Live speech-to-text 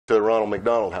to Ronald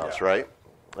McDonald House, right?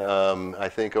 I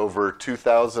think over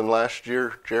 2,000 last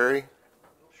year, Jerry?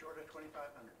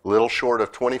 Little short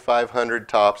of 2,500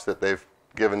 tops that they've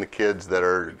given the kids that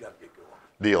are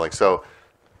dealing. So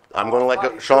I'm going to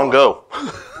let Sean go.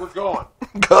 We're going.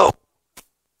 Go.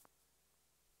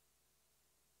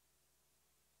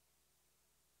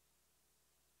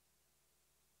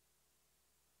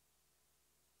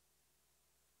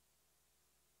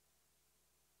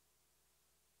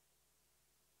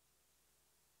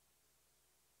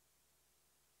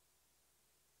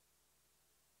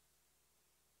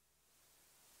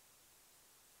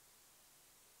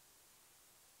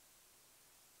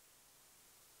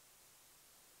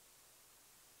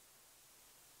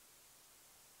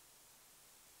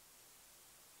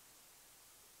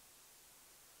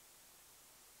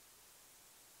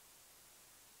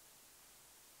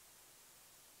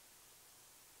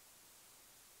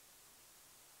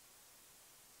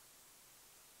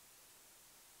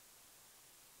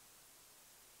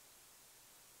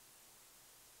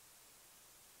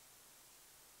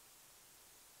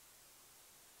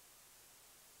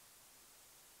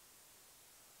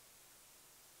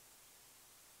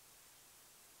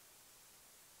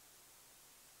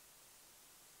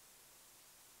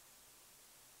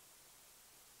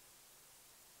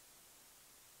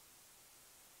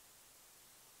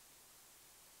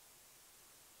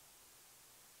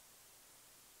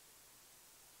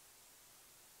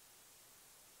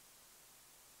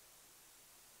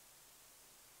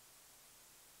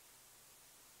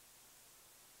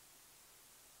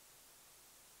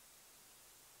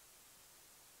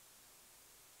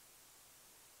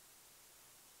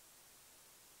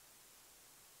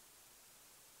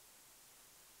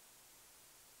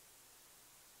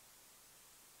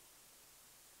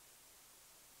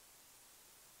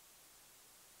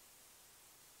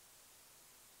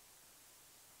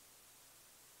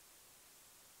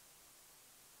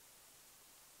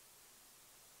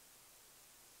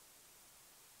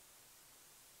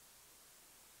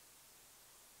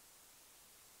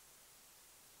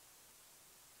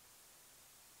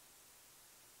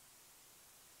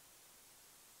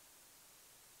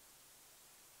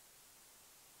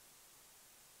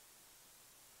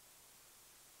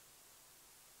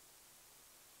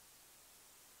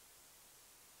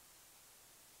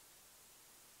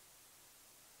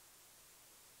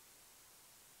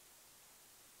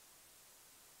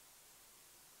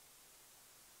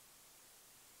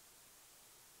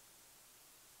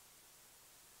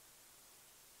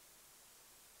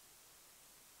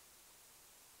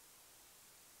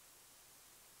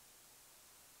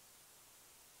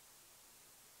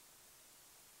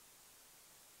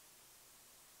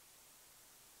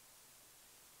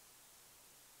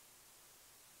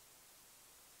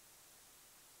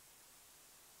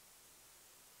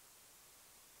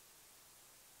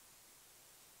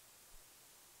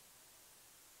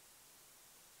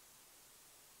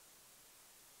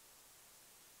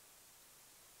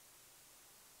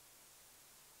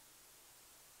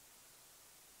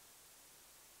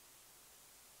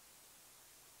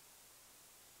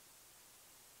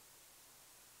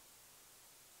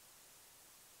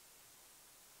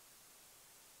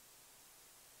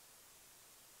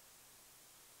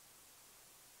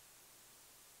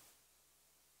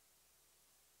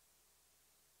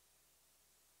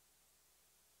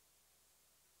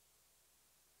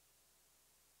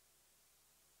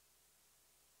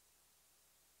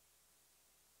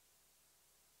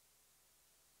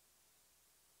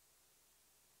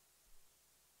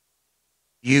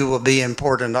 You will be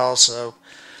important also.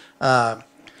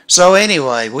 So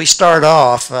anyway, we start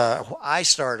off, I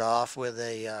start off with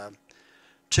a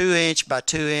 2 inch by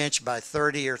 2 inch by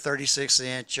 30 or 36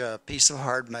 inch piece of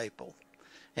hard maple.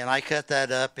 And I cut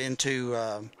that up into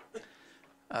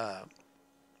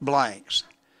blanks.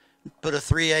 Put a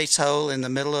 3/8 hole in the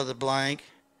middle of the blank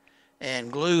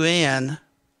and glue in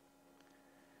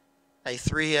a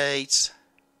 3/8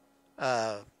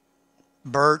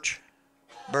 birch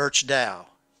dowel.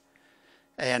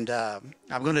 And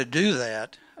I'm going to do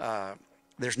that.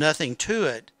 There's nothing to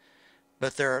it,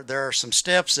 but there are some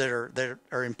steps that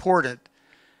are important.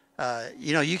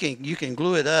 You can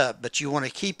glue it up, but you want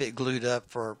to keep it glued up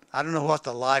for, I don't know what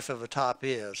the life of a top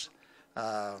is.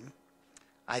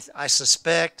 I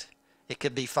suspect it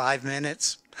could be 5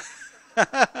 minutes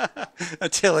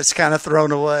until it's kind of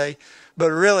thrown away. But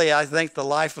really, I think the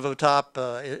life of a top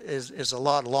is a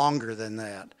lot longer than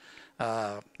that.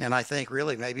 And I think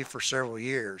really maybe for several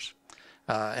years.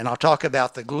 And I'll talk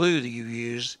about the glue that you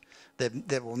use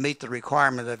that will meet the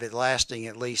requirement of it lasting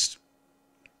at least,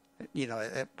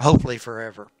 hopefully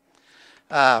forever.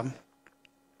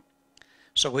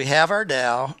 So we have our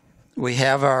dowel, we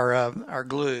have our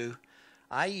glue.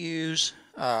 I use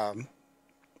you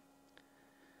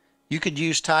could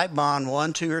use Type Bond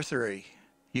 1, 2, or 3.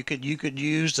 You could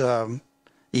use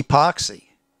epoxy.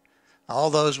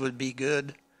 All those would be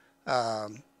good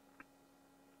good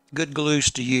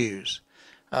glues to use.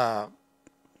 The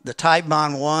Type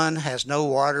Bond 1 has no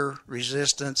water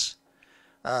resistance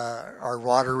or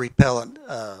water repellent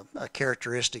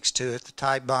characteristics to it. The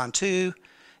Type Bond 2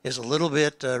 is a little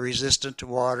bit resistant to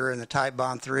water, and the Type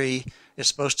Bond 3 is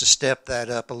supposed to step that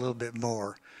up a little bit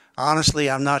more. Honestly,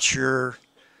 I'm not sure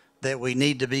that we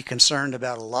need to be concerned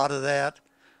about a lot of that,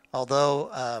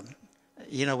 although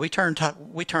you know, we turn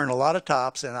a lot of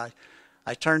tops, and I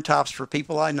turn tops for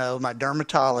people I know. My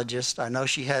dermatologist, I know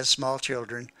she has small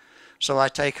children, so I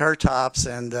take her tops,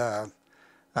 and a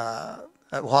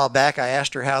while back I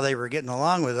asked her how they were getting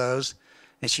along with those,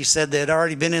 and she said they had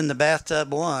already been in the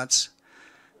bathtub once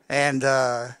and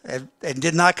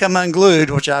did not come unglued,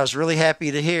 which I was really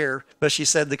happy to hear, but she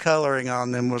said the coloring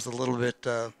on them was a little bit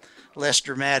less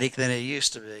dramatic than it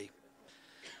used to be.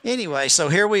 Anyway, so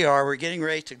here we are. We're getting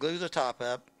ready to glue the top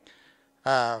up.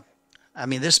 I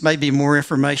mean, this may be more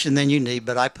information than you need,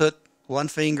 but I put one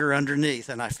finger underneath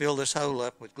and I fill this hole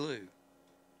up with glue.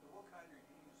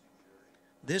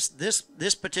 This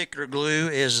particular glue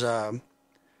is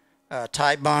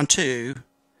Type Bond 2.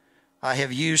 I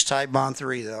have used Type Bond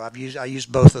 3 though. I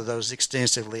used both of those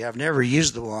extensively. I've never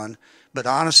used the one, but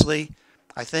honestly,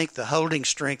 I think the holding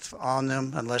strength on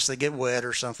them, unless they get wet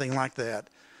or something like that,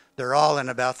 they're all in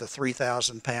about the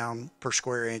 3,000 pound per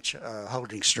square inch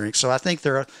holding strength. So I think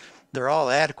they're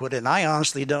all adequate, and I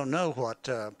honestly don't know what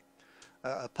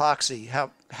epoxy,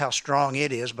 how strong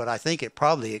it is, but I think it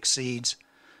probably exceeds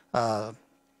the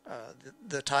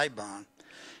Type Bond.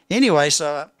 Anyway,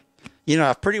 so you know,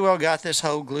 I've pretty well got this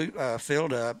whole glue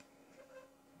filled up.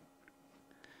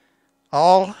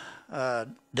 All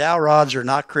dowel rods are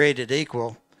not created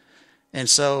equal, and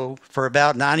so for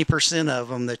about 90% of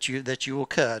them that you will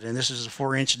cut, and this is a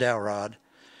 4-inch dowel rod,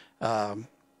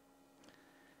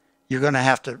 you're going to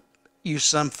have to use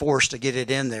some force to get it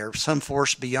in there, some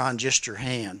force beyond just your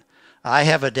hand. I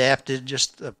have adapted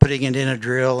just putting it in a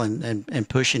drill and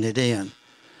pushing it in.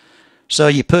 So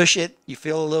you push it, you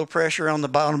feel a little pressure on the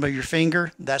bottom of your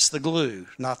finger, that's the glue,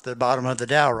 not the bottom of the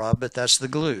dowel rod, but that's the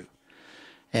glue.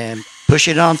 And push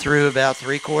it on through about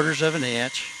 3/4 of an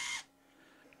inch.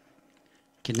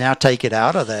 You can now take it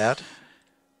out of that.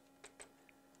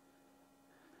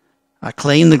 I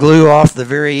clean the glue off the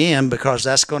very end because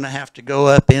that's going to have to go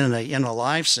up in a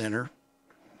live center.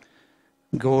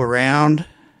 Go around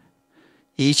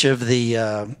each of the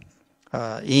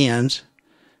ends,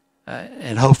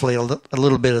 and hopefully a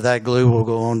little bit of that glue will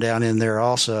go on down in there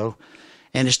also.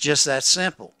 And it's just that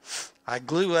simple. I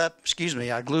glue up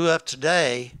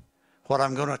today what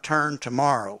I'm going to turn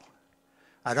tomorrow.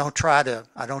 I don't try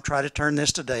to turn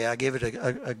this today. I give it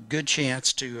a good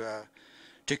chance to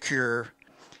cure.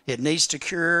 It needs to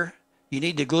cure. You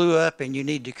need to glue up, and you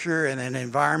need to cure in an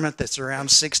environment that's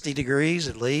around 60 degrees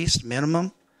at least,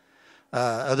 minimum.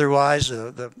 Otherwise,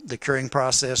 the curing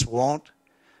process won't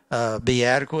be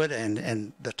adequate,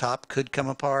 and the top could come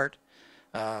apart.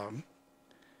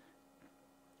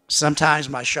 Sometimes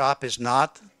my shop is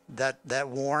not that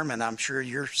warm, and I'm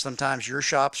sure sometimes your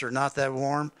shops are not that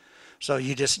warm. So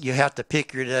you have to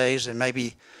pick your days, and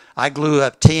maybe I glue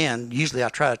up 10. Usually I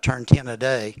try to turn 10 a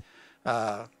day.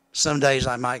 Some days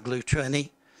I might glue 20,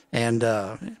 and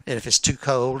if it's too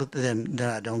cold, then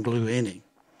I don't glue any.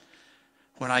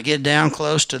 When I get down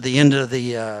close to the end of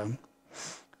the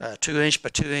 2-inch by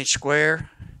 2-inch square,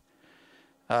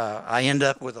 I end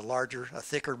up with a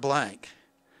thicker blank.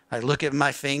 I look at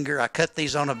my finger. I cut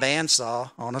these on a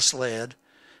bandsaw on a sled.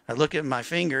 I look at my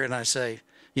finger and I say,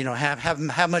 you know,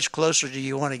 how much closer do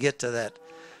you want to get to that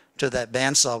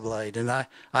bandsaw blade? And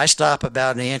I stop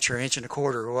about an inch or inch and a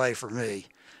quarter away from me,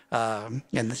 and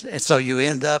so you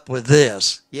end up with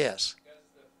this. Yes.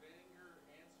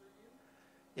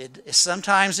 Does the finger answer you?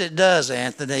 Sometimes it does,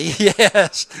 Anthony.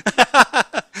 Yes.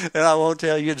 And I won't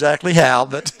tell you exactly how,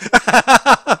 but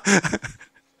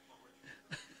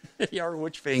or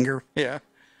which finger. Yeah.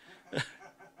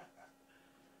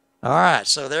 All right,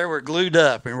 so there we're glued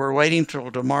up, and we're waiting till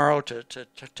tomorrow to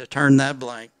turn that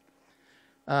blank.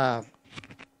 We'll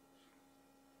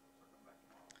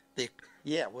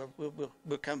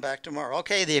come back tomorrow.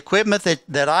 Okay, the equipment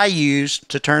that I use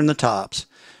to turn the tops,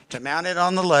 to mount it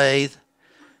on the lathe,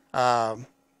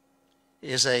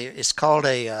 it's called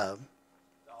a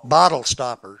bottle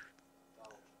stopper,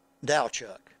 dowel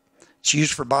chuck. It's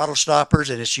used for bottle stoppers,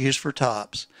 and it's used for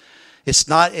tops. It's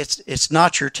not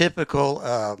your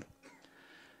typical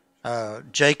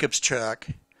Jacob's chuck,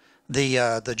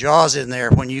 the jaws in there,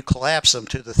 when you collapse them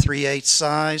to the 3/8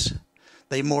 size,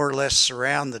 they more or less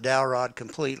surround the dowel rod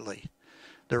completely.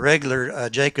 The regular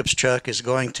Jacob's chuck is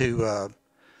going to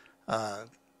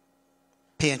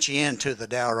pinch into the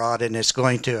dowel rod, and it's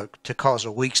going to cause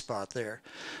a weak spot there.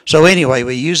 So anyway,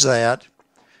 we use that.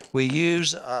 We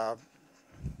use a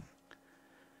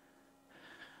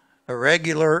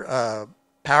regular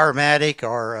Powermatic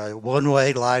or a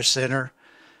one-way live center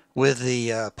with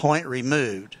the point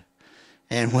removed.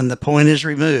 And when the point is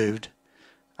removed,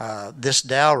 this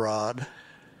dowel rod,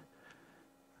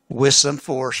 with some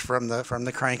force from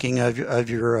the cranking of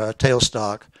your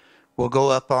tailstock, will go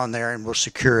up on there and will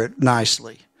secure it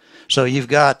nicely. So you've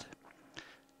got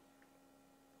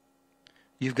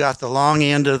the long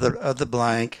end of the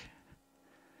blank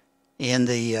in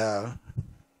the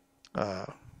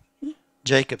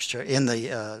Jacob's chuck, in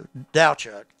the dowel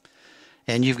chuck,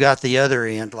 and you've got the other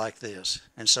end like this.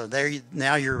 And so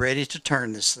now you're ready to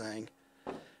turn this thing.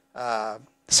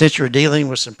 Since you're dealing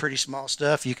with some pretty small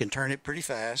stuff, you can turn it pretty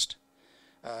fast,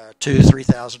 2,000 to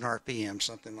 3,000 RPM,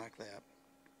 something like that.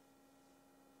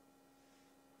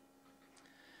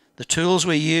 The tools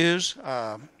we use,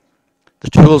 the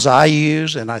tools I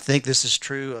use, and I think this is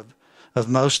true of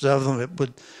most of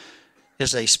them,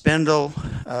 is a spindle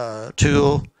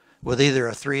tool with either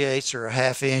a 3/8 or a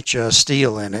 1/2 inch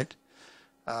steel in it.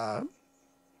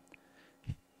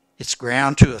 It's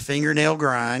ground to a fingernail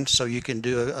grind, so you can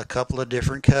do a couple of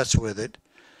different cuts with it.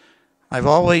 I've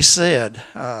always said,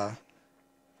 a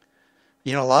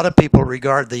lot of people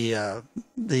regard the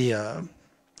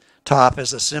top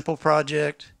as a simple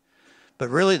project, but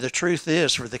really the truth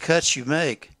is, for the cuts you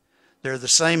make, they're the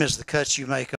same as the cuts you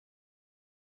make.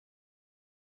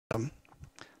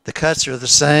 The cuts are the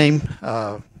same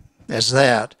as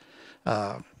that.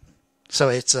 So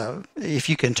it's if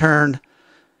you can turn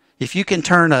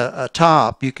a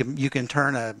top, you can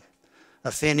turn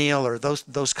a finial or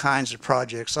those kinds of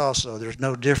projects also. There's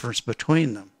no difference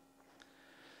between them.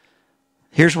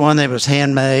 Here's one that was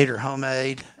handmade or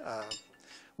homemade.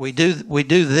 We do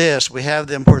this. We have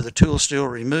them where the tool's still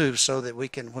removed, so that we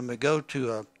can, when we go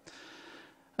to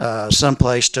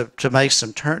someplace to make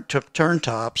some turn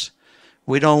tops,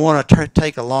 we don't want to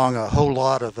take along a whole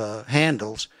lot of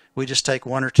handles. We just take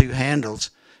 1 or 2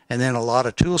 handles, and then a lot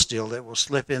of tool steel that will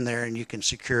slip in there, and you can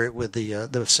secure it with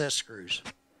the set screws.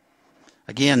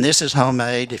 Again, this is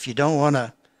homemade. If you don't want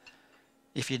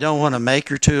to make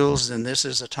your tools, then this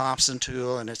is a Thompson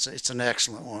tool, and it's an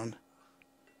excellent one.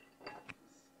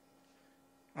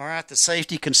 All right, the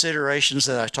safety considerations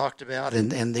that I talked about,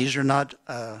 and these are not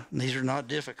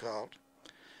difficult.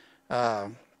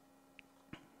 The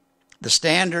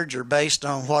standards are based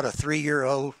on what a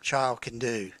 3-year-old child can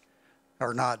do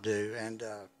or not do. And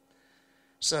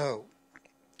so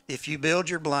if you build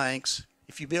your blanks,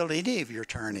 if you build any of your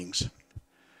turnings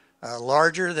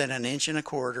larger than 1.25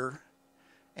 inches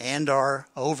and are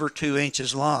over 2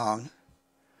 inches long,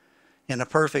 in a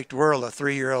perfect world, a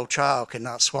 3-year-old child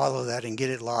cannot swallow that and get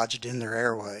it lodged in their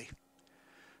airway.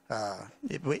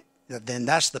 Then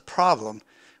that's the problem.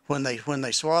 When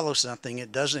they swallow something,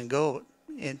 it doesn't go.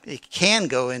 It can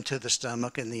go into the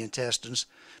stomach and the intestines,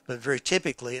 but very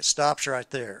typically it stops right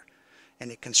there,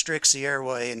 and it constricts the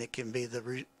airway, and it can be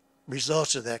the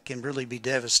results of that can really be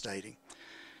devastating.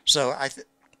 So I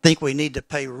think we need to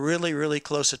pay really, really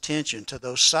close attention to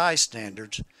those size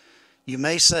standards. You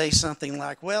may say something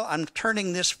like, well, I'm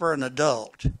turning this for an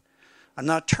adult. I'm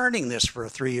not turning this for a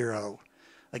 3-year-old.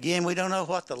 Again, we don't know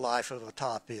what the life of a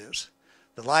top is.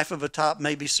 The life of a top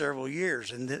may be several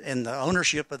years, and the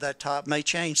ownership of that top may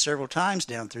change several times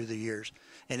down through the years,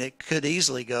 and it could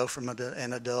easily go from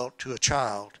an adult to a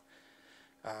child.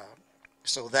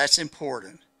 So that's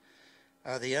important.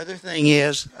 The other thing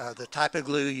is the type of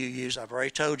glue you use. I've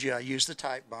already told you I use the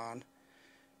Type Bond.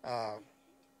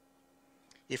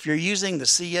 If you're using the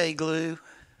CA glue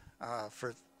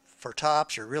for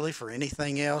tops, or really for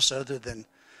anything else other than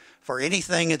for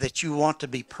anything that you want to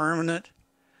be permanent,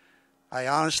 I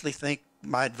honestly think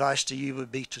my advice to you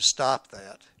would be to stop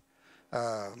that.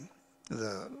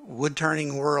 The wood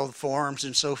turning world forums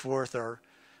and so forth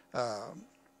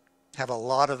have a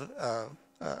lot of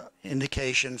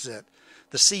indications that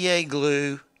the CA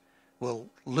glue will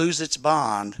lose its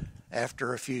bond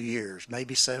after a few years,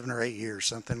 maybe 7 or 8 years,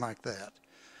 something like that.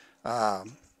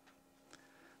 The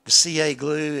CA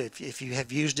glue, if you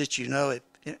have used it, you know it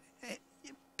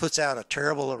puts out a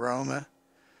terrible aroma.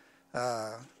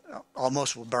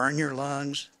 Almost will burn your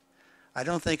lungs. I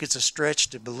don't think it's a stretch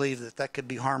to believe that could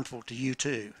be harmful to you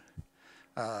too.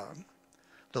 The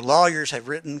lawyers have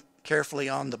written carefully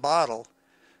on the bottle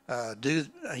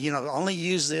only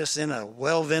use this in a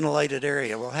well-ventilated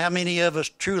area. Well, how many of us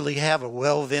truly have a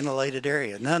well-ventilated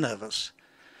area? None of us,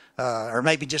 or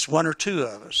maybe just one or two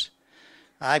of us.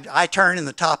 I turn in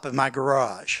the top of my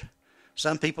garage.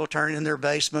 Some people turn in their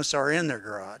basements or in their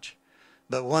garage.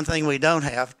 But one thing we don't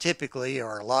have typically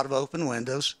are a lot of open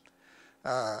windows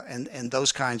and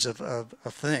those kinds of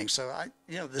things. So,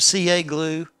 the CA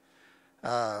glue,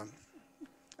 I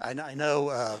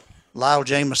know Lyle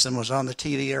Jameson was on the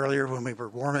TV earlier when we were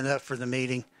warming up for the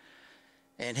meeting,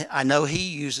 and I know he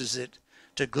uses it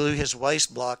to glue his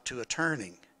waste block to a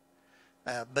turning.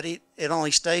 But it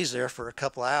only stays there for a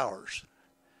couple hours,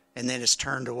 and then it's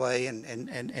turned away. And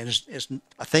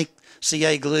I think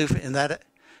CA glue in that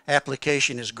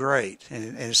application is great,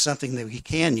 and it's something that we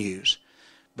can use,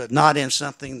 but not in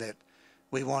something that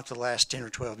we want to last 10 or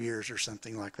 12 years or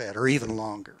something like that, or even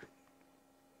longer.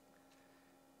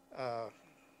 I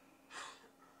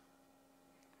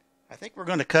think we're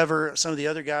going to cover, some of the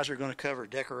other guys are going to cover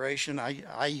decoration.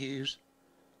 I use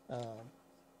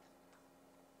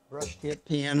brush tip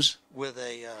pens with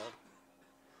a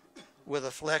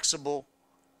flexible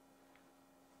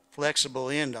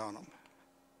end on them.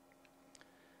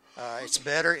 It's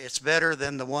better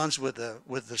than the ones with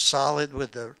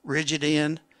the rigid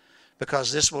end,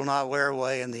 because this will not wear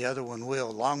away and the other one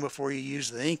will. Long before you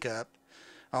use the ink up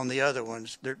on the other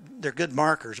ones, they're good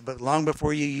markers, but long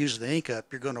before you use the ink up,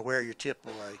 you're going to wear your tip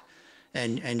away,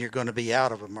 and you're going to be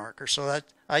out of a marker. So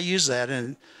I use that,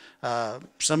 and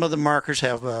some of the markers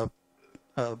have a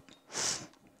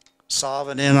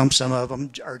solvent in them. Some of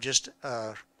them are just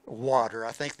water.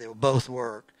 I think they'll both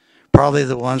work. Probably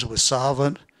the ones with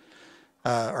solvent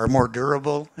are more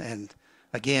durable. And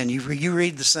again, you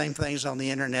read the same things on the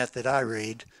internet that I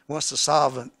read. Once the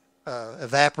solvent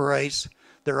evaporates,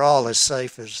 they're all as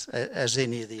safe as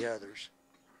any of the others.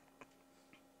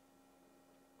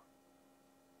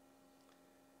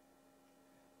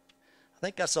 I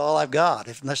think that's all I've got.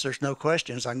 Unless there's no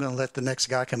questions, I'm going to let the next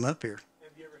guy come up here.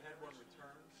 Have you ever had one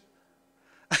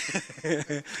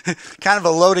returned? Kind of a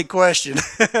loaded question.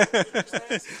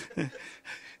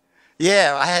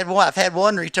 Yeah, I've had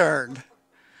one returned.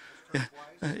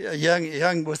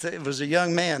 It was a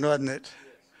young man, wasn't it? Yes.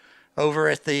 Over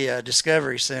at the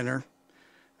Discovery Center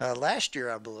last year,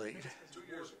 I believe.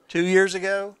 2 years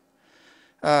ago.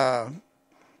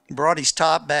 Brought his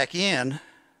top back in,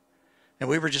 and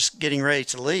we were just getting ready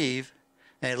to leave,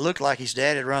 and it looked like his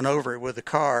dad had run over it with a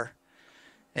car.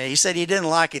 And he said he didn't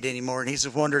like it anymore, and he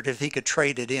just wondered if he could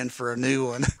trade it in for a new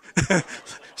one.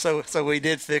 So we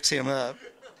did fix him up.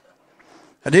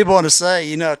 I did want to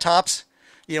say, tops,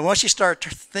 once you start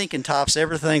thinking tops,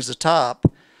 everything's a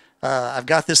top. I've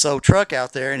got this old truck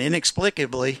out there, and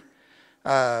inexplicably,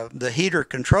 the heater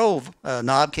control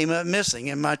knob came up missing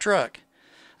in my truck.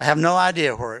 I have no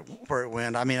idea where it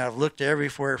went. I mean, I've looked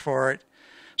everywhere for it.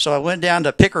 So I went down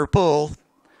to Pick or Pull,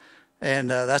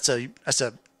 and that's a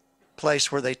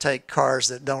place where they take cars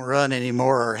that don't run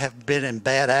anymore or have been in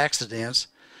bad accidents.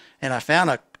 And I found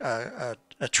a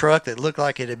truck that looked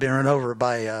like it had been run over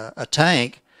by a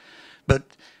tank, but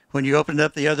when you opened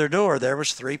up the other door, there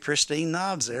was 3 pristine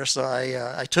knobs there. So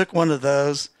I took one of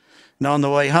those, and on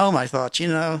the way home, I thought,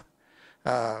 it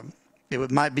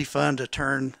might be fun to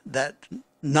turn that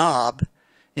knob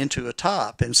into a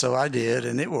top, and so I did,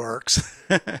 and it works.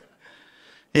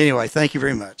 Anyway, thank you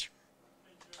very much.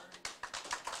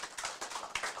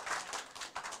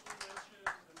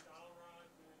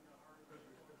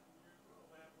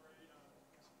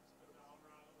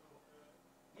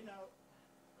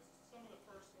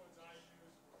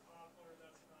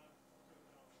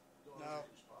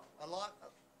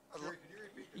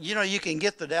 You can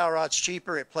get the dowel rods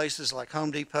cheaper at places like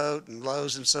Home Depot and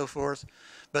Lowe's and so forth,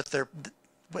 but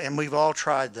and we've all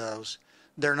tried those.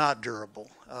 They're not durable.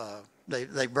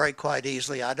 They break quite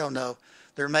easily. I don't know.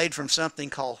 They're made from something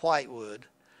called whitewood.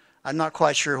 I'm not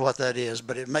quite sure what that is,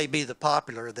 but it may be the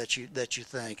popular that you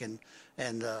think.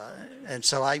 And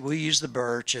so we use the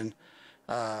birch, and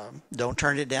don't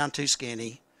turn it down too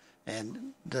skinny,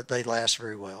 and that they last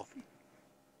very well.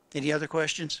 Any other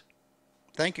questions?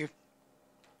 Thank you.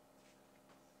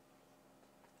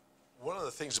 One of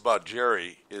the things about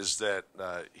Jerry is that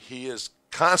he is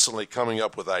constantly coming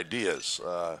up with ideas.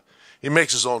 He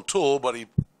makes his own tool, but he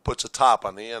puts a top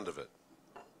on the end of it.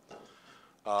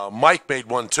 Mike made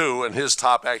one too, and his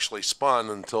top actually spun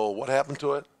until what happened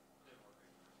to it?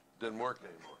 Didn't work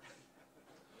anymore.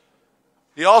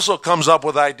 He also comes up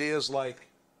with ideas like,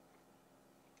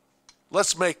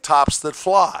 let's make tops that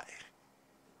fly.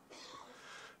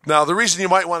 Now, the reason you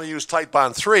might want to use Tight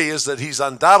Bond 3 is that he's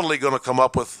undoubtedly going to come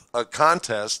up with a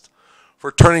contest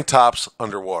for turning tops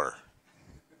underwater.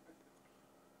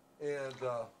 And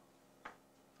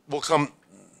we'll come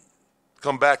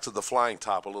back to the flying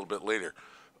top a little bit later.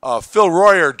 Phil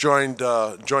Royer joined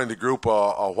the group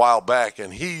a while back,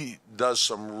 and he does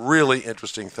some really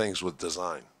interesting things with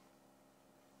design.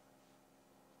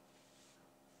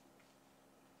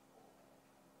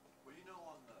 Well, you know,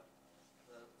 on the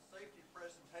safety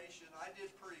presentation, I did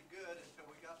pretty good until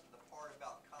we got to the part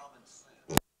about common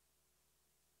sense.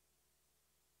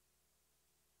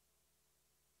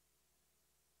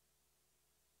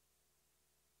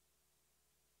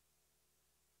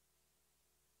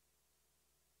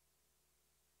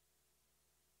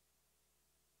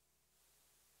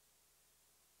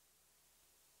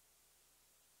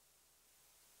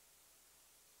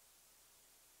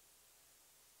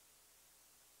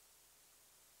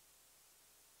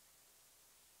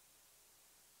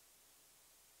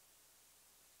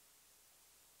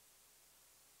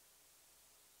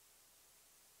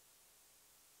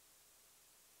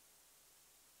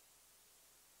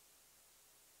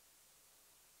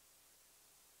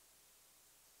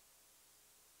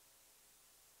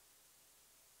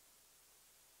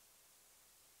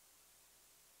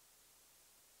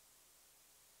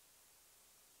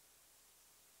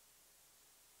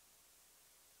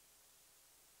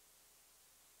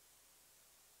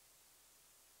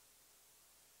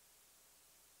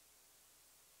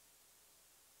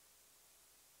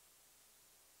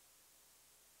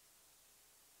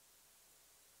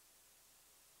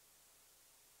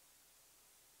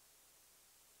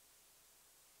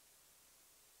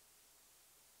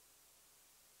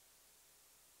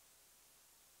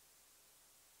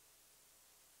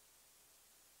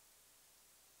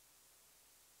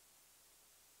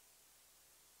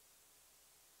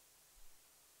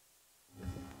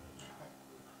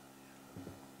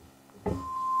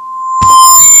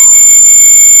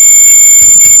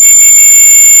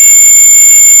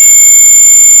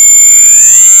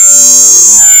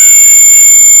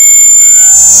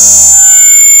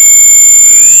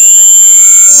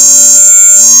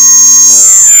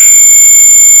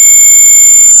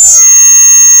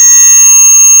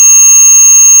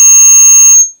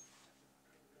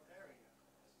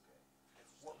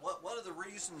 One of the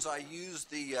reasons I use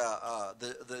the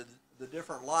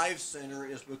different live center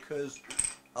is because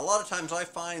a lot of times I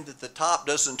find that the top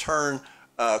doesn't turn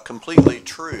completely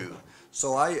true.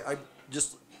 So I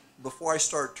just, before I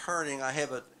start turning, I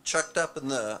have it chucked up in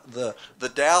the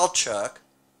dowel chuck.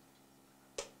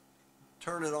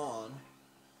 Turn it on.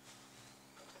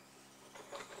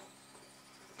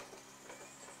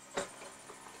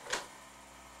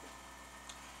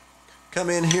 Come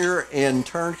in here and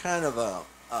turn kind of a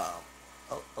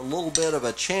little bit of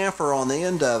a chamfer on the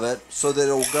end of it so that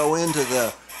it will go into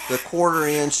the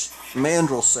 1/4-inch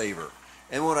mandrel saver.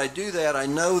 And when I do that, I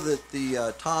know that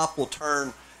the top will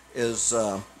turn as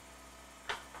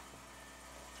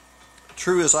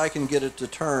true as I can get it to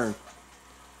turn.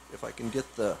 If I can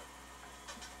get the...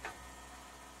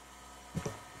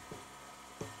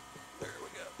 There we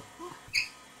go.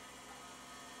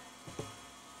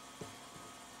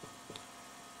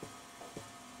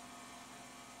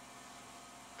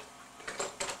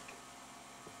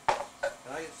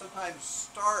 And I sometimes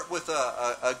start with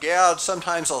a gouge.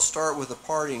 Sometimes I'll start with a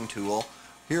parting tool.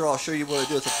 Here I'll show you what I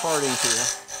do with the parting tool.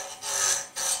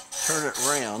 Turn it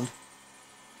around.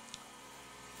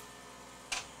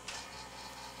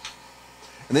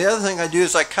 And the other thing I do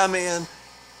is I come in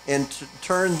and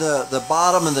turn the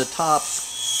bottom and the top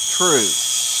true.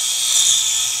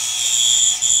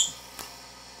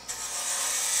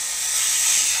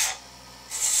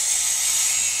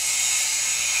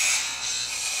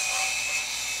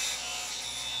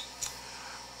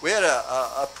 We had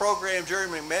a program Jerry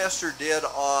McMaster did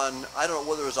on, I don't know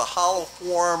whether it was a hollow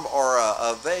form or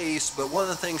a vase, but one of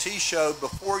the things he showed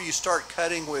before you start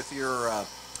cutting with your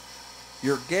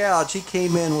gouge, he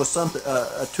came in with something,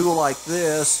 a tool like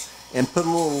this, and put a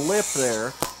little lip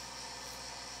there.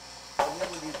 And then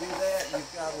when you do that,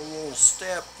 you've got a little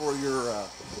step for your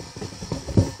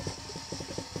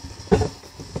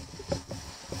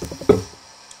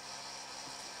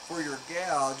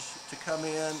gouge to come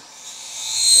in,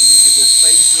 and you can just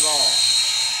face it off.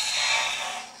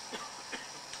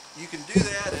 You can do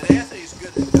that, and Anthony's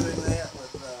good at doing that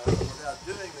without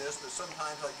doing this, but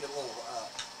sometimes I get a little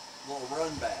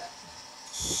run back.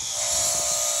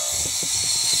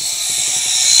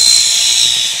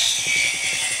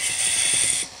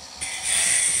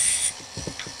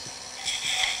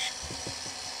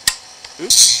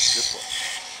 Oops, this one.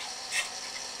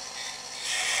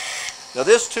 Now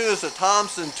this too is a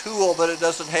Thompson tool, but it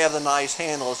doesn't have the nice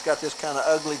handle. It's got this kind of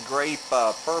ugly grape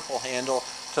purple handle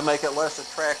to make it less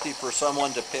attractive for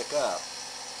someone to pick up.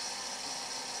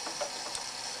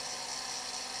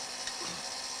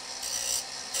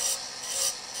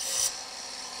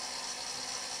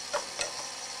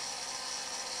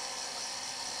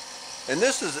 And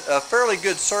this is a fairly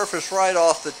good surface right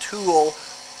off the tool.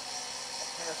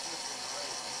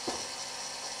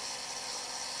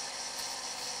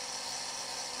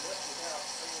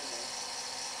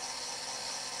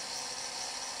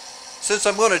 Since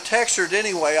I'm going to texture it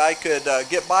anyway, I could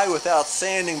get by without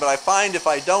sanding, but I find if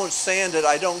I don't sand it,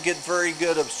 I don't get very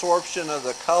good absorption of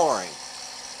the coloring.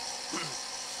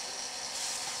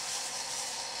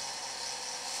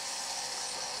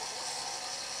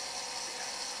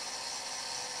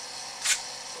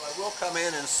 So I will come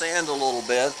in and sand a little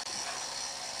bit.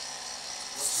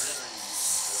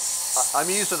 I'm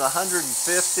using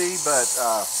 150, but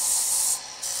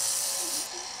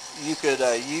you could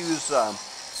use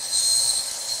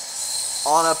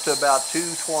on up to about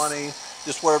 220,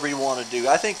 just whatever you want to do.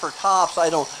 I think for tops, I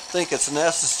don't think it's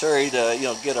necessary to,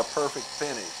 get a perfect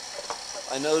finish.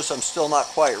 I notice I'm still not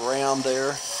quite round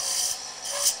there.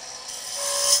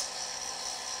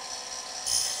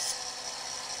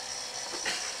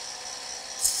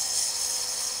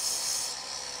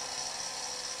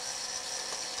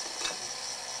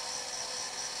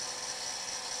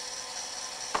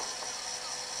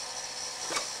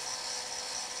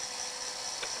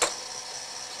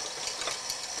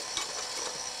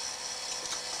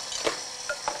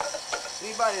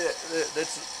 Anybody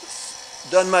that's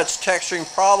done much texturing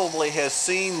probably has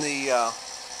seen the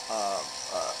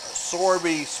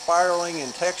Sorby spiraling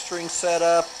and texturing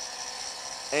setup,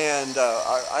 and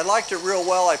I liked it real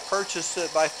well. I purchased it,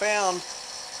 but I found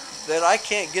that I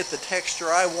can't get the texture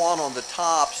I want on the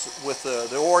tops with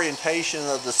the orientation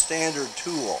of the standard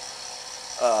tool.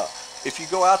 If you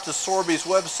go out to Sorby's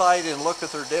website and look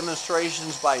at their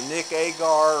demonstrations by Nick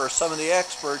Agar or some of the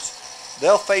experts,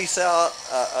 they'll face out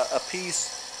a piece,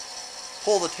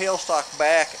 pull the tailstock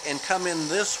back, and come in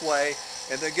this way,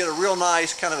 and they get a real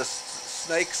nice kind of a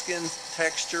snakeskin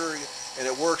texture, and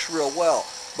it works real well.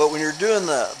 But when you're doing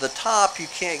the top, you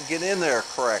can't get in there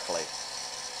correctly.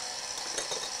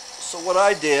 So what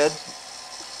I did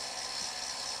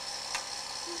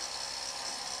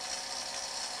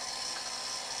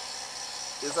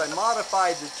is I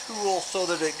modified the tool so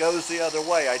that it goes the other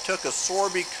way. I took a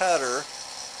Sorby cutter,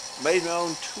 made my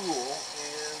own tool,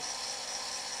 and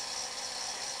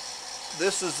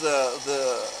this is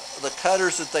the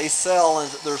cutters that they sell,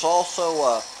 and there's also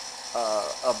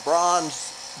a bronze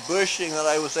bushing that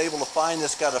I was able to find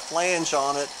that's got a flange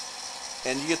on it,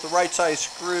 and you get the right size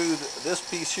screw. This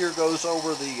piece here goes over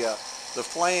the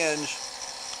flange,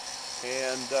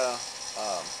 and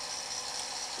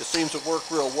it seems to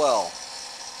work real well.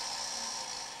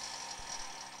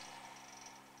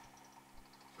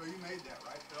 So you made that,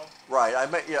 right, Phil? Right. I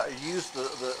used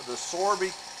the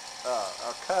Sorby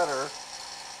cutter,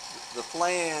 the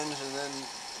flange, and then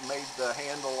made the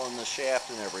handle and the shaft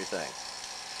and everything.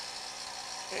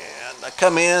 And I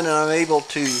come in and I'm able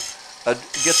to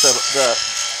get the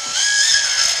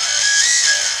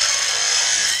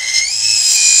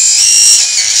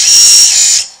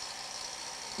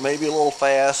maybe a little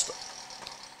fast.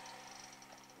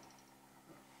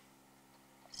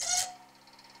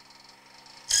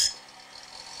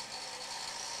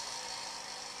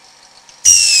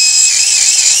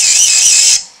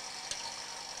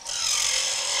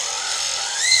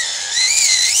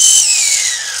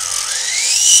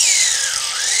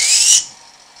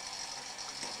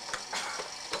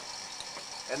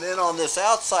 And then on this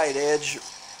outside edge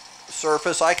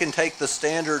surface, I can take the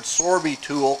standard Sorby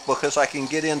tool because I can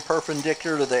get in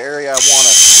perpendicular to the area I want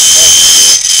to texture.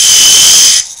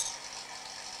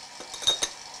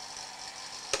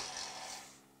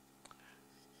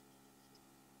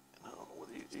 I don't know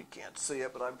whether you can't see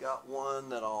it, but I've got one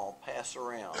that I'll pass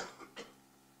around.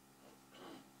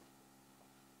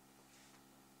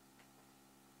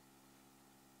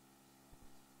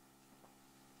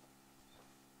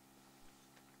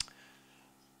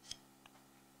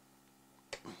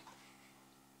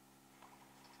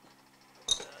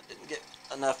 Get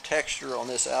enough texture on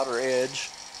this outer edge.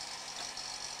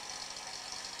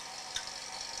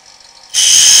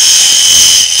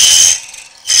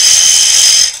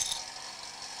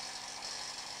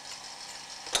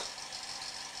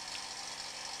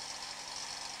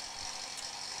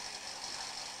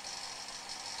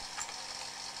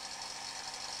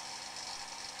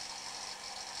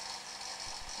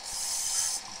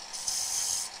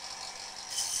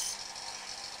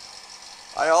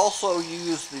 I also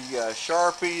use the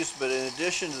Sharpies, but in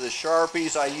addition to the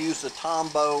Sharpies, I use the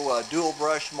Tombow dual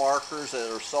brush markers that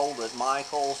are sold at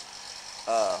Michael's.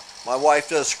 My wife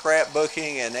does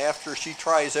scrapbooking, and after she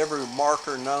tries every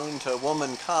marker known to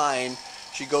womankind,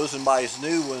 she goes and buys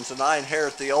new ones, and I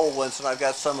inherit the old ones, and I've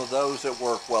got some of those that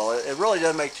work well. It really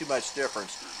doesn't make too much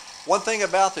difference. One thing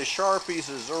about the Sharpies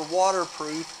is they're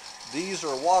waterproof. These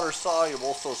are water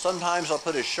soluble, so sometimes I'll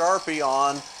put a Sharpie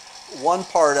on one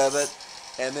part of it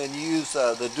and then use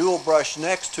the dual brush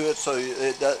next to it so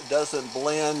it doesn't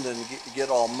blend and get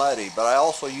all muddy. But I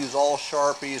also use all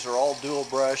Sharpies or all dual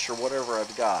brush or whatever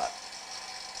I've got.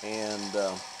 And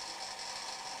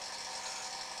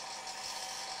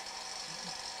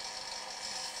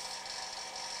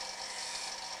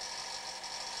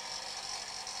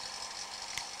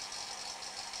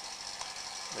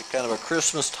make kind of a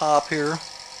Christmas top here.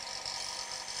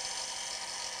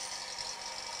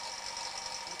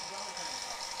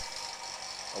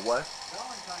 A what?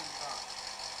 Valentine's top.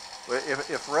 Well,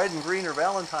 if red and green are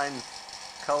Valentine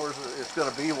colors, it's going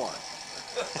to be one.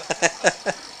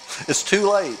 It's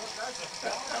too late.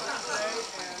 Valentine's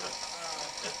Day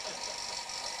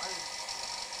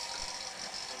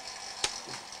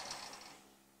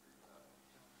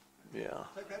and Yeah.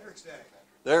 St. Patrick's Day.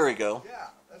 There we go. Yeah,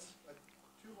 that's a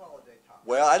two holiday top.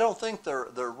 Well, I don't think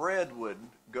the red would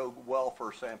go well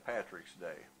for St. Patrick's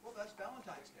Day. Well, that's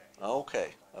Valentine's Day.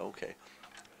 Okay, okay.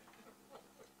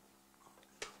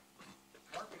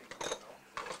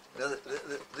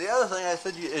 The other thing I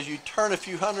said, as you turn a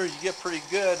few hundred, you get pretty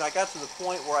good. And I got to the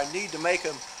point where I need to make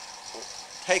them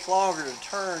take longer to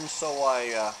turn, so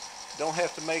I don't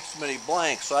have to make so many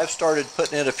blanks. So I've started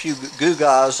putting in a few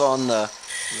gewgaws on the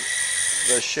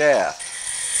shaft.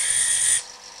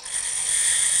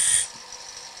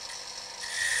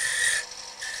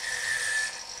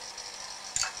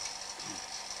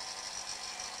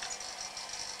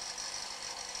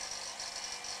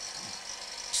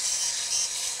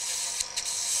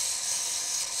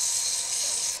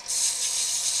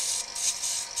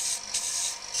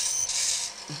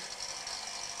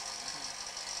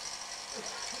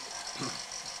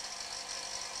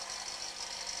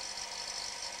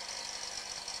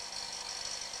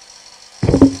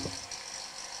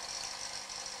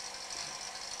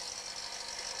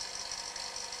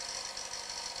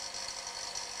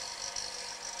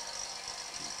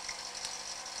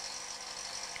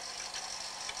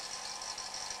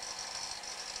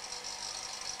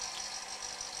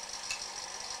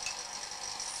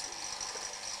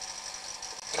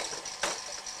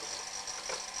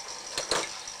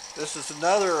 This is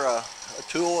another a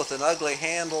tool with an ugly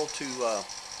handle to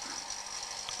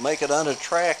make it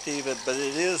unattractive, but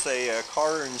it is a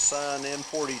Carter & Son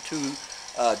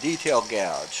M42 detail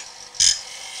gouge.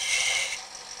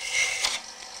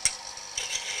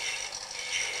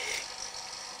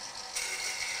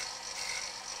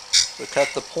 So cut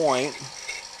the point.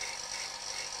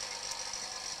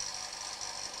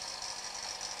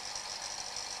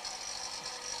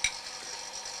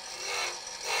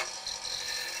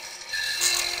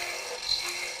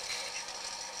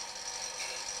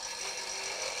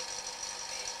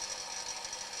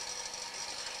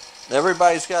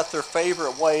 Everybody's got their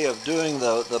favorite way of doing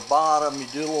the bottom. You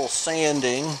do a little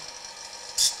sanding.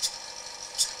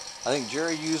 I think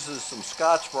Jerry uses some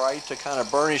Scotch-Brite to kind of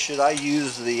burnish it. I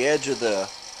use the edge of the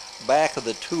back of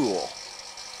the tool.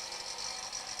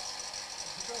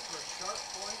 You go for a sharp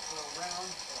point or a round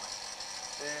point?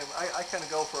 And I kind of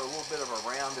go for a little bit of a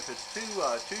round. If it's too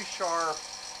sharp,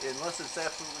 unless it's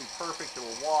absolutely perfect, it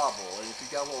will wobble. And if you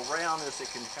got a little roundness,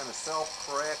 it can kind of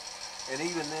self-correct. And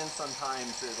even then,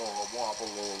 sometimes it'll wobble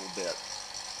a little bit.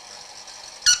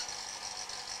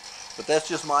 But that's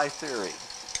just my theory.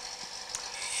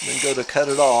 Then go to cut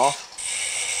it off.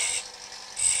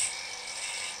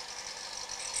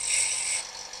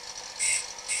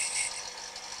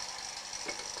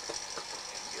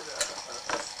 Get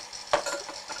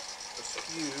a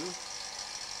skew.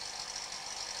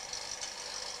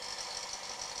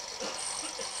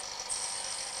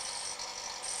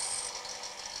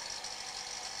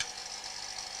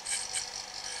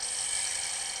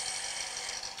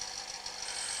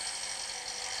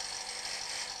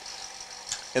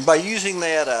 And by using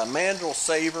that mandrel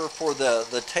saver for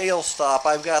the tail stop,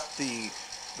 I've got the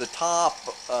top,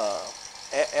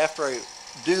 after I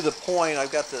do the point,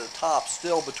 I've got the top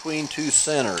still between two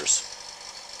centers.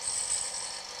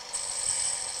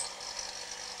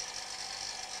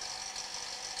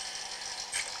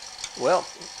 Well,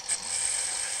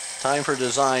 time for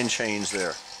design change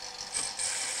there.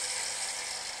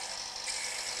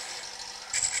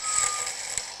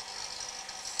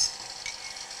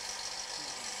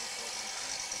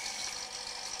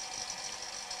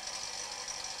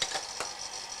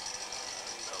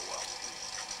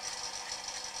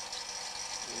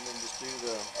 And then just do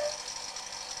the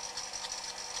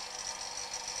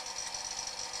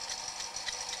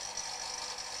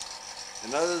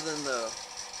and other than the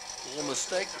little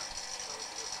mistake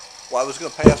Well, I was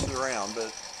going to pass it around,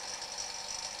 but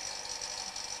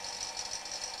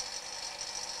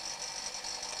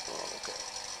oh, okay.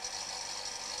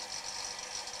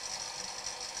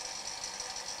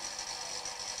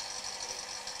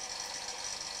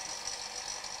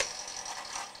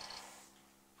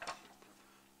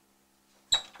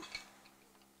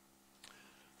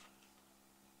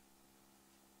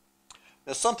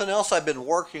 Now, something else I've been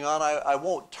working on, I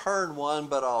won't turn one,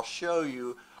 but I'll show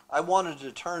you. I wanted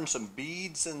to turn some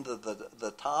beads into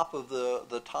the top of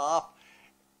the top,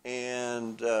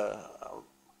 and a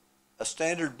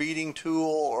standard beading tool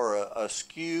or a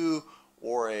skew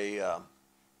or a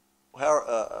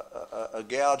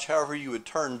gouge, however you would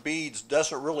turn beads,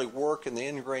 doesn't really work in the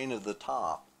end grain of the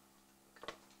top.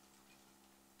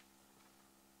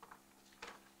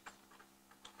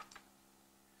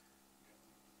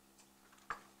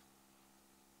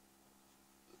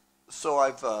 So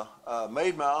I've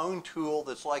made my own tool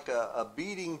that's like a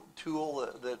beading tool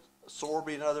that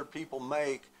Sorby and other people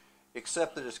make,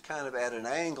 except that it's kind of at an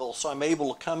angle. So I'm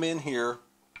able to come in here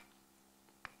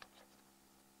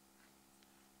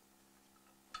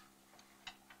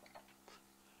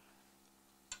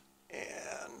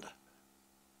and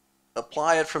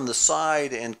apply it from the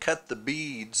side and cut the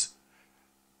beads,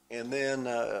 and then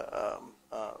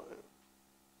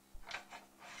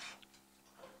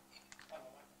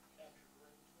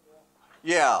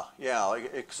yeah,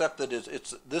 except that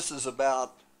this is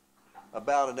about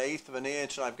 1/8 of an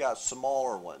inch, and I've got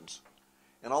smaller ones.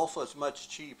 And also, it's much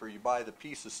cheaper. You buy the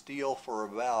piece of steel for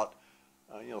about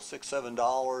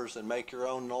 $6-7 and make your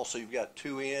own. And also, you've got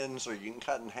 2 ends, or you can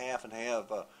cut in half and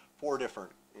have 4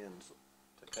 different ends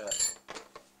to cut.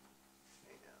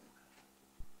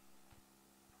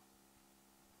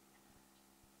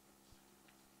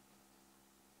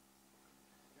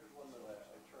 Here's one that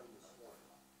I turned this morning.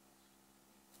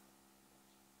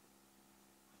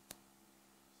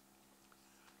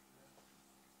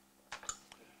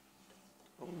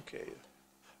 Okay,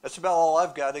 that's about all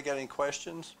I've got. You got any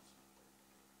questions?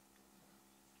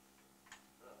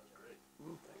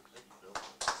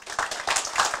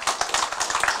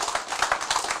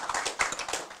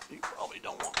 You probably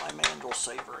don't want my mandrel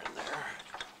saver in there.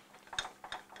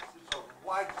 It's a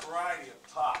wide variety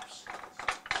of tops.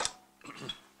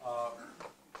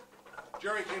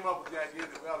 Jerry came up with the idea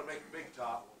that we ought to make a big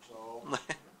top, so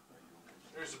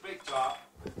there's a big top.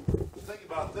 The thing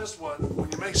about this one,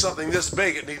 when you make something this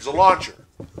big, it needs a launcher.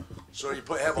 So you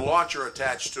have a launcher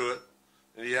attached to it,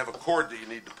 and you have a cord that you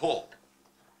need to pull.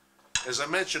 As I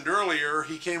mentioned earlier,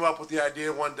 he came up with the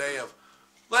idea one day of,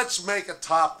 let's make a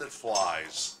top that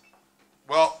flies.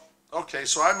 Well, okay,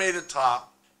 so I made a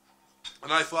top,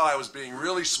 and I thought I was being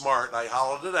really smart, and I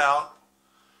hollowed it out,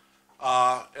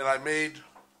 and I made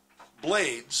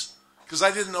blades, because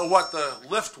I didn't know what the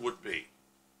lift would be.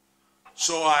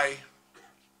 So I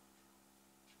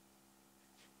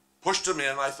pushed them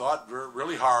in, I thought,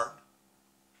 really hard.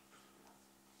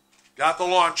 Got the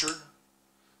launcher,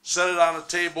 set it on a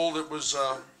table that was,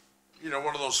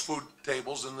 one of those food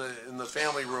tables in the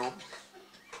family room.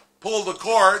 Pulled the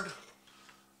cord.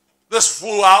 This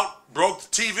flew out, broke the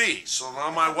TV. So now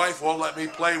my wife won't let me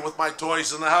play with my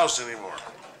toys in the house anymore.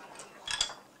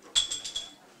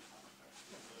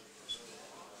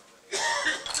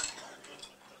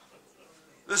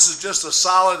 This is just a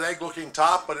solid egg-looking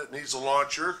top, but it needs a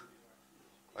launcher.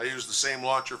 I used the same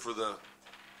launcher for the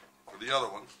other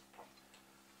one.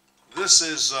 This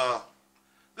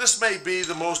may be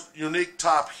the most unique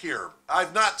top here.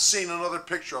 I've not seen another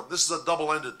picture of this. Is a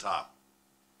double-ended top.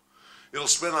 It'll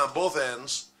spin on both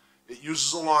ends. It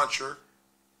uses a launcher.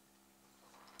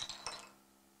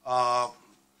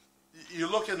 You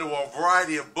look into a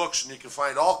variety of books and you can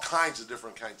find all kinds of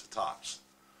different kinds of tops.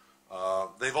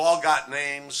 They've all got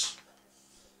names.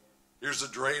 Here's a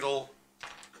dreidel,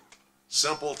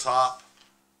 simple top,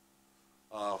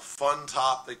 fun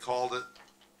top they called it.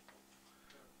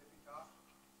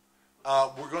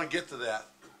 We're going to get to that.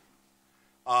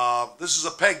 This is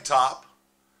a peg top.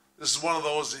 This is one of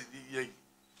those that you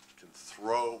can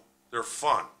throw. They're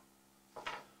fun.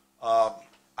 I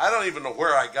don't even know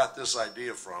where I got this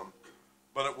idea from,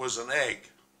 but it was an egg,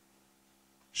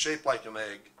 shaped like an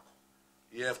egg.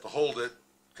 You have to hold it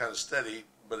kind of steady,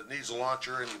 but it needs a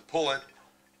launcher, and you pull it,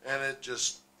 and it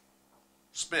just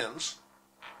spins.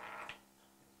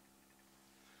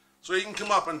 So you can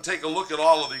come up and take a look at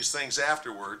all of these things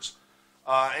afterwards.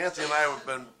 Anthony and I have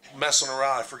been messing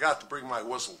around. I forgot to bring my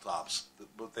whistle tops,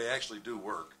 but they actually do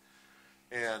work.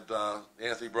 And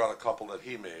Anthony brought a couple that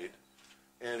he made,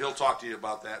 and he'll talk to you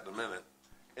about that in a minute.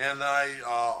 And I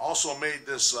also made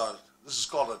this, this is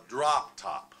called a drop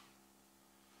top.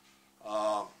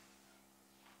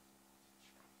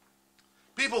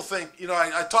 people think,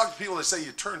 I talk to people, they say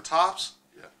you turn tops.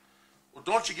 Yeah. Well,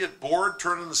 don't you get bored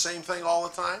turning the same thing all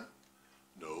the time?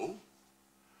 No.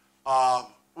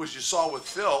 As you saw with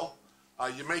Phil,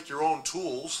 you make your own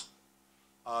tools.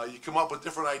 You come up with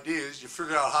different ideas. You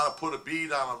figure out how to put a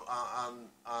bead on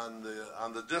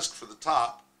the disc for the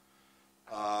top.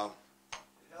 It helps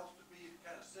to be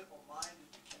kind of simple-minded.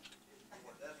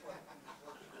 That's what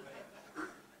works for me.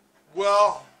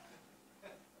 Well,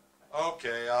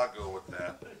 okay, I'll go with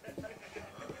that.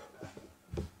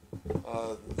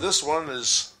 This one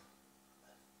is.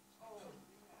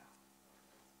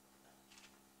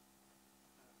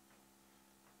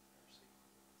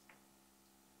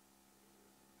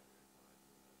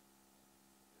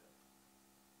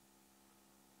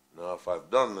 Now, if I've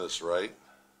done this right,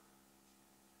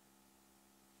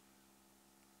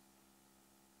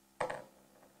 and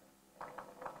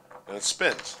it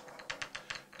spins.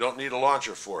 Don't need a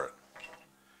launcher for it.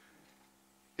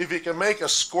 If you can make a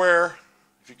square,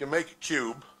 if you can make a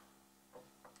cube,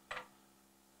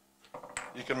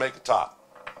 you can make a top.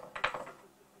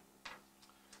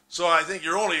 So I think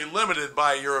you're only limited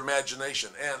by your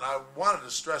imagination. And I wanted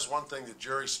to stress one thing that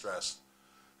Jerry stressed,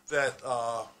 that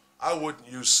I wouldn't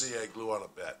use CA glue on a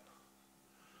bed.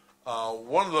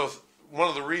 One of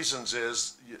the reasons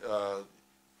is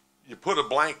you put a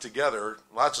blank together.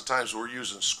 Lots of times we're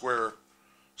using square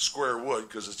wood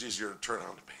because it's easier to turn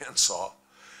on the bandsaw.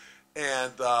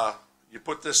 And you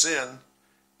put this in,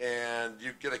 and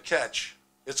you get a catch.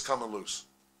 It's coming loose.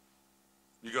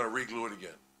 You're going to re-glue it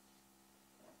again.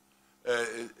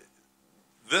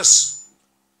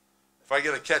 If I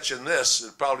get a catch in this,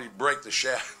 it'd probably break the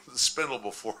shaft, the spindle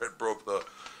before it broke the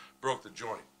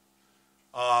joint.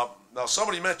 Now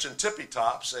somebody mentioned tippy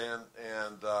tops, and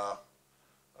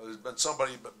there's been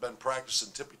somebody been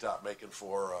practicing tippy top making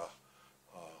for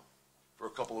a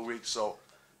couple of weeks. So,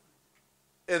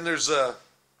 and there's I'm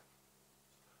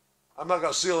not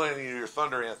going to steal any of your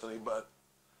thunder, Anthony, but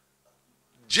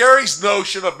Jerry's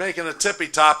notion of making a tippy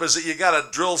top is that you got to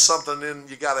drill something in,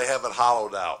 you got to have it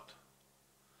hollowed out.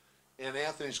 And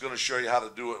Anthony's going to show you how to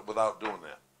do it without doing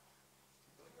that.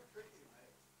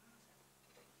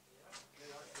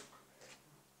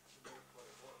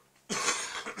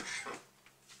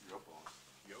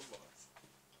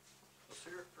 Let's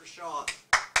hear it for Sean.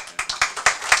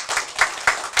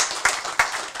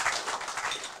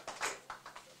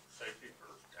 Safety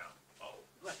first, down. Oh.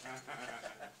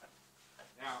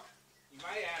 Now, you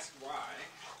might ask why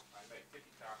I make tippy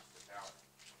tops without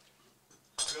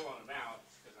drilling them out,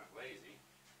 because I'm lazy.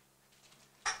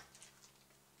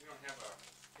 You don't have a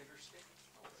hitter stick?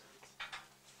 Oh, there it is.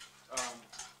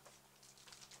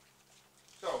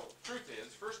 So, truth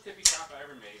is, first tippy top I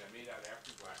ever made, I made out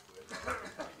after Blackwood.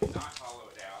 I did not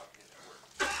hollow it out, and it worked.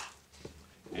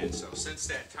 And so, since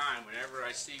that time, whenever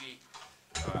I see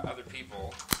other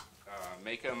people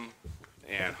make them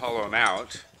and hollow them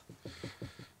out,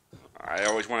 I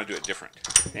always want to do it different.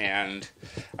 And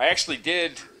I actually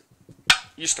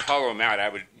used to hollow them out. I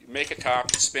would make a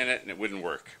top, spin it, and it wouldn't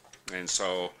work. And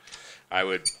so I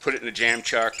would put it in a jam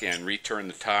chuck and return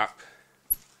the top.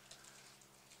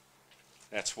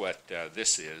 That's what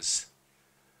this is.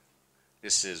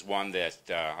 This is one that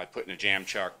I put in a jam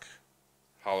chuck,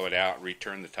 hollow it out,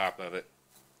 return the top of it.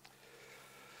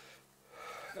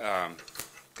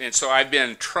 And so I've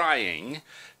been trying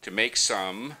to make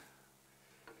some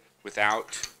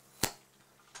without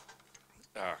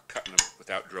cutting them,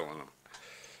 without drilling them.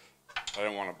 I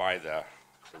don't want to buy the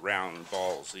round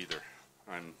balls either.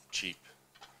 I'm cheap.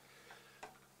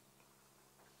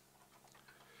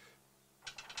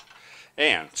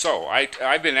 And so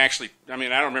I've been actually, I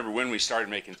mean, I don't remember when we started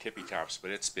making tippy tops,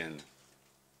 but it's been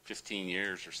 15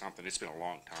 years or something. It's been a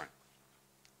long time.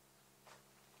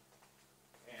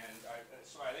 And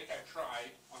so I think I've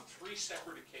tried on 3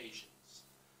 separate occasions.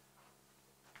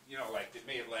 You know, like it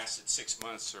may have lasted 6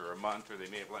 months or a month, or they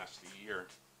may have lasted a year.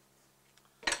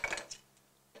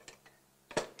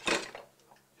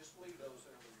 Just leave those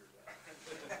there when you're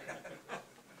done.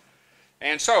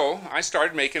 And so I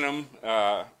started making them.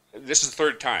 This is the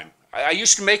 3rd time. I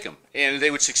used to make them, and they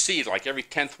would succeed. Like every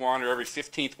 10th one or every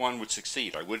 15th one would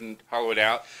succeed. I wouldn't hollow it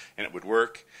out, and it would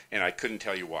work, and I couldn't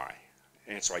tell you why.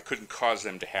 And so I couldn't cause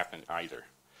them to happen either.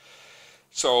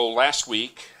 So last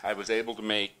week I was able to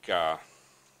make.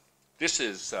 This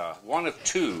is one of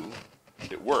 2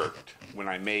 that worked when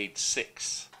I made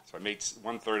 6. So I made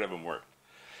 1/3 of them work.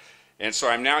 And so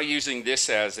I'm now using this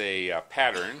as a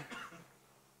pattern,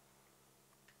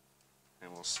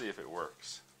 and we'll see if it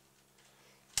works.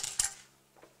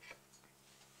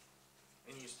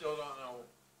 And you still don't know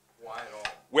why at all?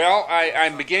 Well,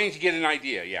 I'm beginning to get an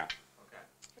idea, yeah. Okay.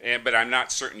 but I'm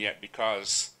not certain yet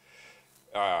because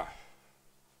the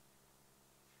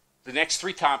next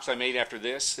 3 tops I made after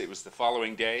this, it was the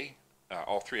following day,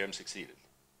 all 3 of them succeeded.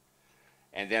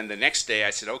 And then the next day I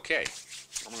said, okay,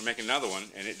 I'm going to make another one,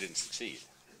 and it didn't succeed.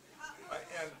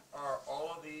 And are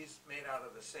all of these made out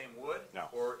of the same wood? No.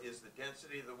 Or is the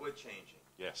density of the wood changing?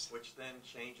 Yes. Which then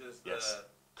changes the Yes.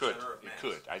 Could. center of It mass?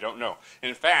 could. I don't know. And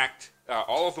in fact,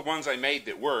 all of the ones I made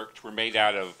that worked were made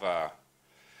out of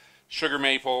sugar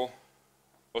maple,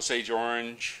 Osage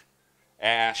orange,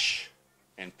 ash,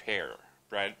 and pear,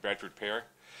 Bradford pear.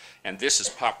 And this is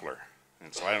poplar.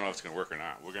 And so I don't know if it's going to work or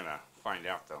not. We're going to find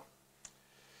out, though.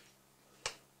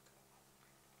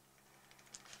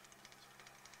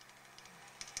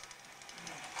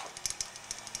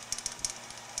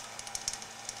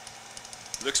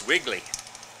 Looks wiggly.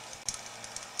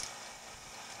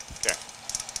 Okay.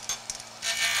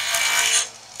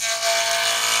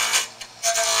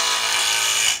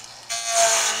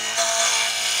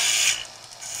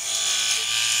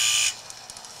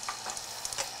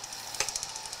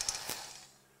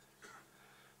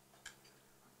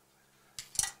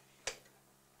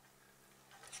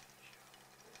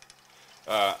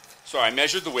 So I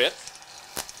measured the width.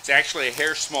 It's actually a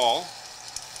hair small.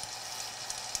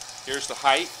 Here's the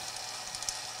height.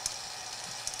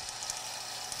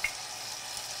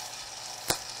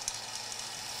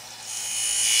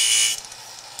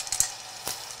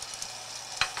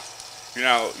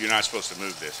 You're not supposed to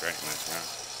move this, right? When it's around.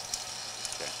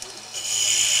 Okay.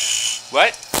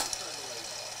 What?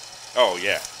 Oh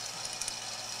yeah.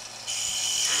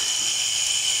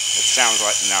 It sounds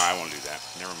like no, I won't do that.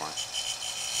 Never mind.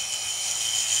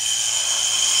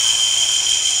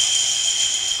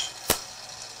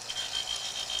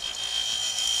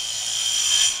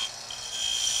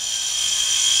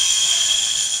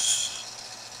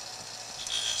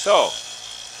 So,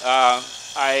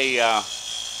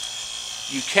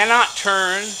 you cannot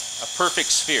turn a perfect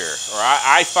sphere, or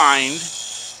I find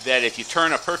that if you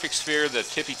turn a perfect sphere, the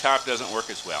tippy top doesn't work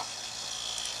as well.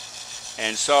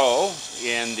 And so,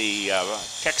 in the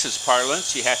Texas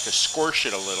parlance, you have to squish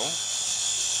it a little.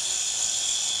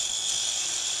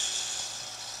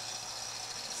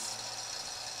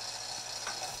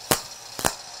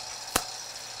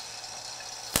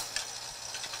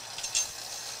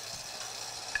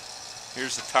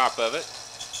 Here's the top of it.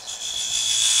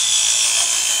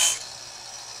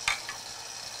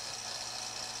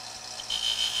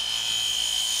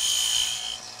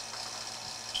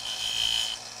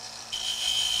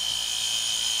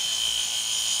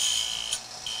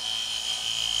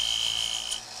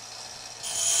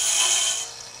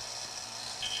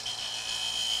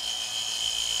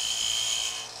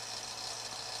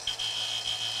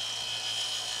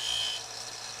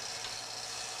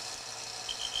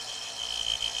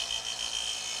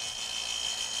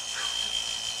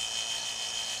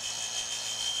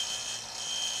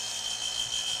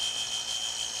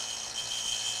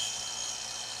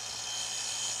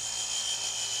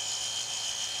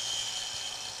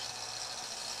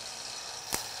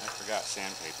 Forgot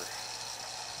sandpaper.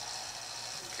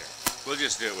 Okay, we'll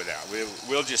just do it without.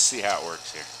 We'll just see how it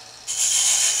works here.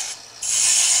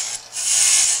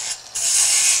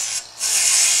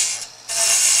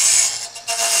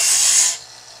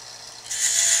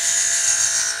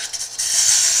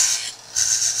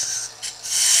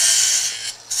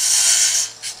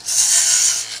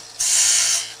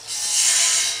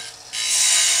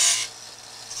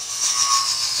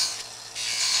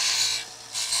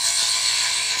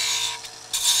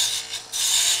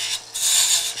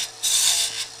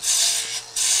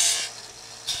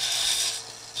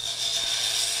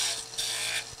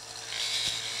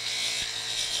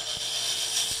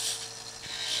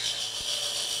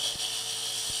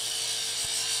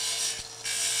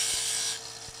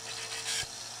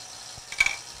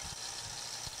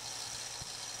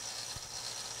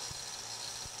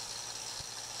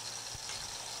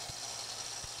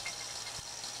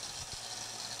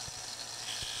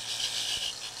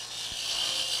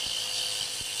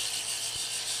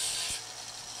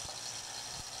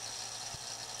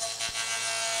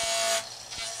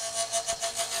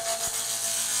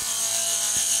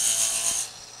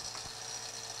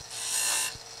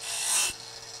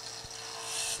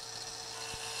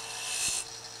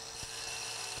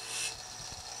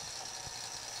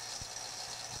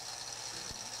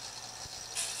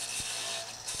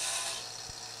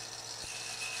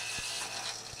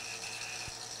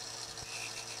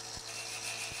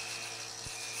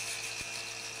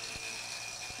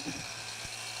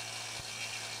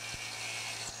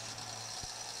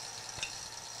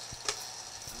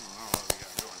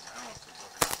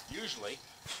 Usually,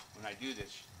 when I do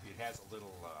this, it has a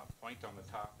little point on the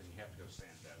top, and you have to go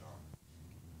sand that off.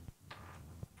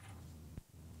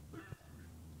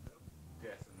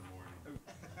 Death in the morning.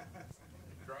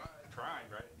 Tried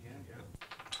right at the end, yeah.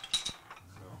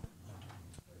 So.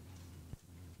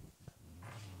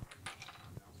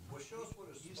 Well, show us what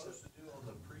it's supposed to do on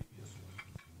the previous one.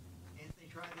 Anthony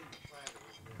tried it in the platter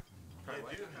over there. Try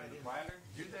what? The platter?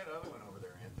 Do that other one over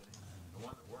there, Anthony. The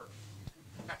one that worked.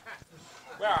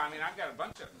 Well, I mean, I've got a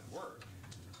bunch of them that work.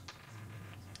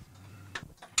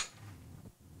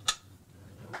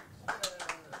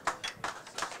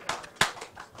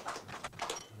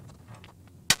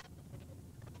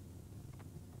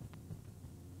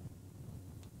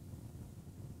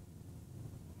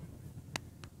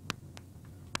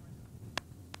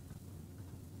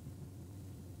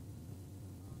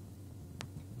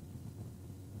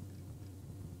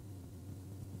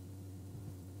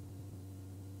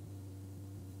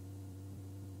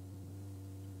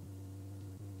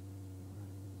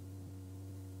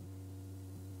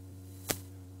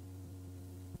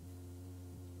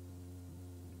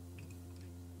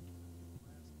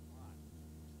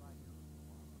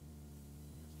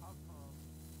 How come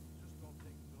you just don't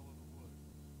take the bill of the wood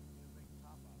and make a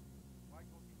top out of it? Why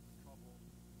go through the trouble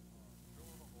of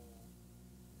drilling a hole and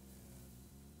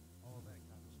all of that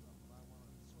kind of stuff? But I want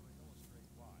to sort of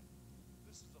illustrate why.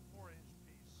 This is a 4-inch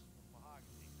piece of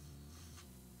mahogany.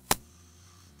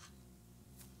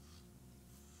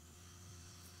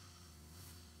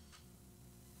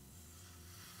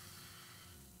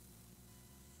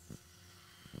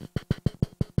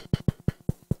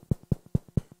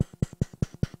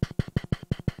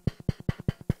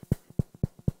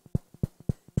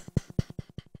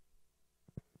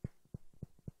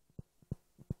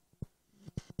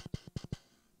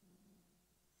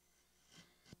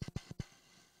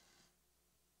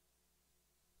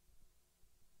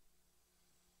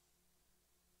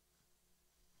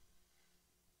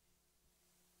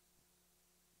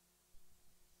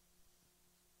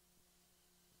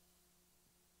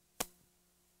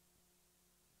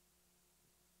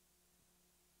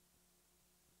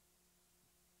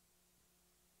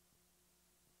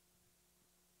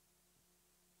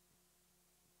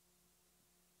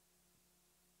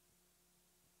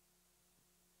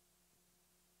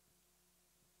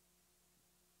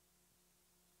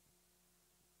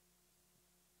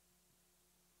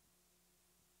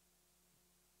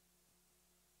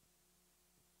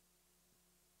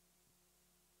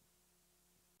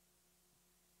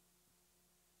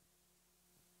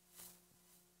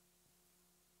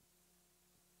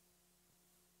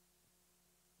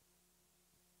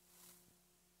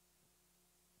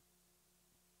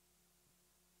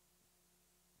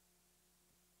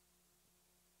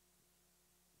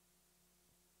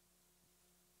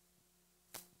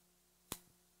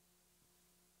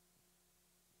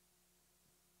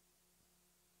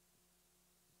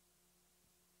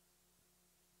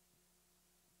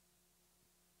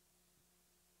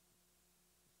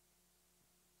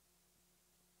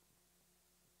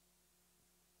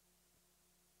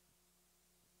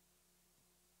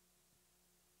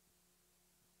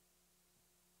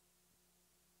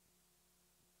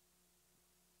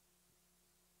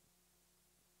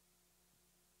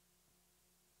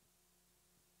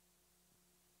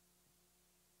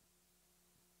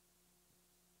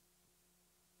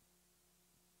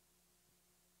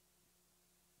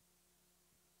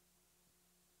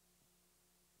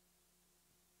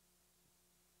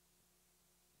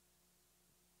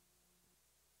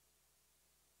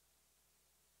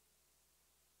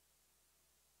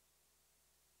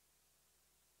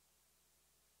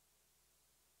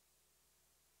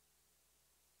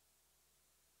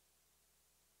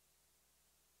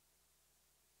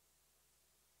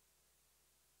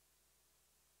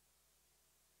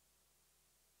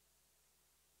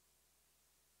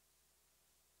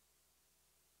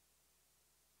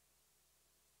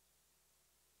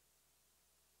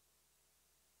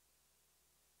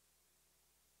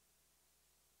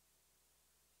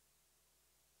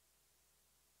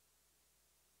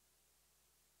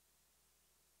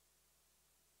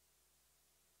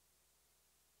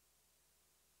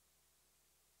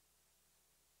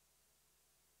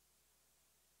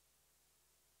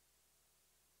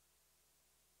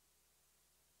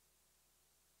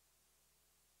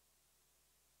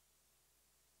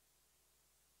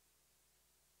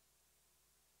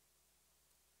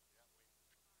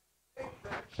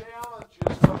 Challenge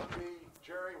is going to be,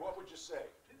 Jerry, what would you say?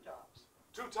 2 tops.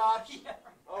 2 tops?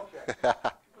 Okay.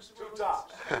 2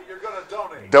 tops. You're going to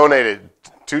donate. Donated.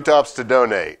 2 tops to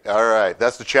donate. All right.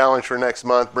 That's the challenge for next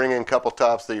month. Bring in a couple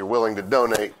tops that you're willing to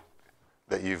donate,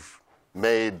 that you've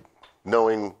made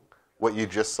knowing what you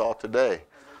just saw today.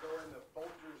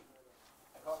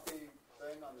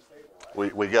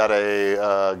 We got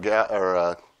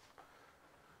a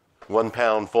 1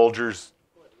 pound Folgers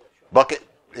bucket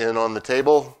in on the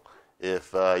table.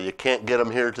 If you can't get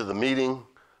them here to the meeting,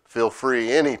 feel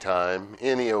free anytime,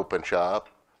 any open shop,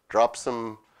 drop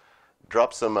some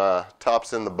tops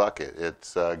in the bucket.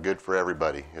 It's good for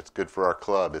everybody. It's good for our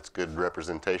club. It's good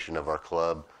representation of our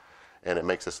club, and it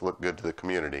makes us look good to the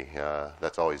community.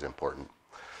 That's always important.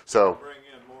 So.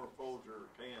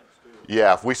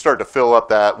 Yeah, if we start to fill up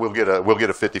that, we'll get a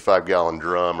 55-gallon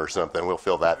drum or something. We'll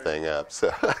fill that thing up. So,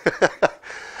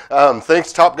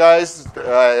 thanks, top guys.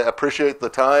 I appreciate the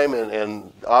time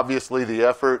and obviously the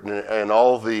effort and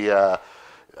all the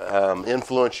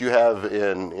influence you have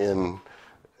in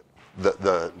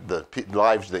the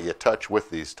lives that you touch with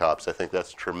these tops. I think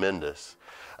that's tremendous.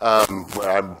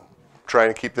 I'm trying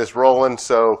to keep this rolling,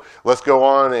 so let's go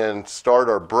on and start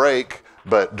our break.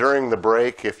 But during the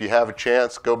break, if you have a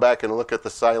chance, go back and look at the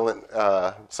silent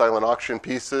auction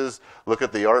pieces, look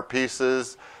at the art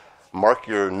pieces, mark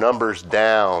your numbers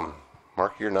down.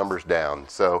 Mark your numbers down.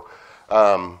 So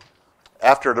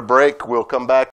after the break, we'll come back.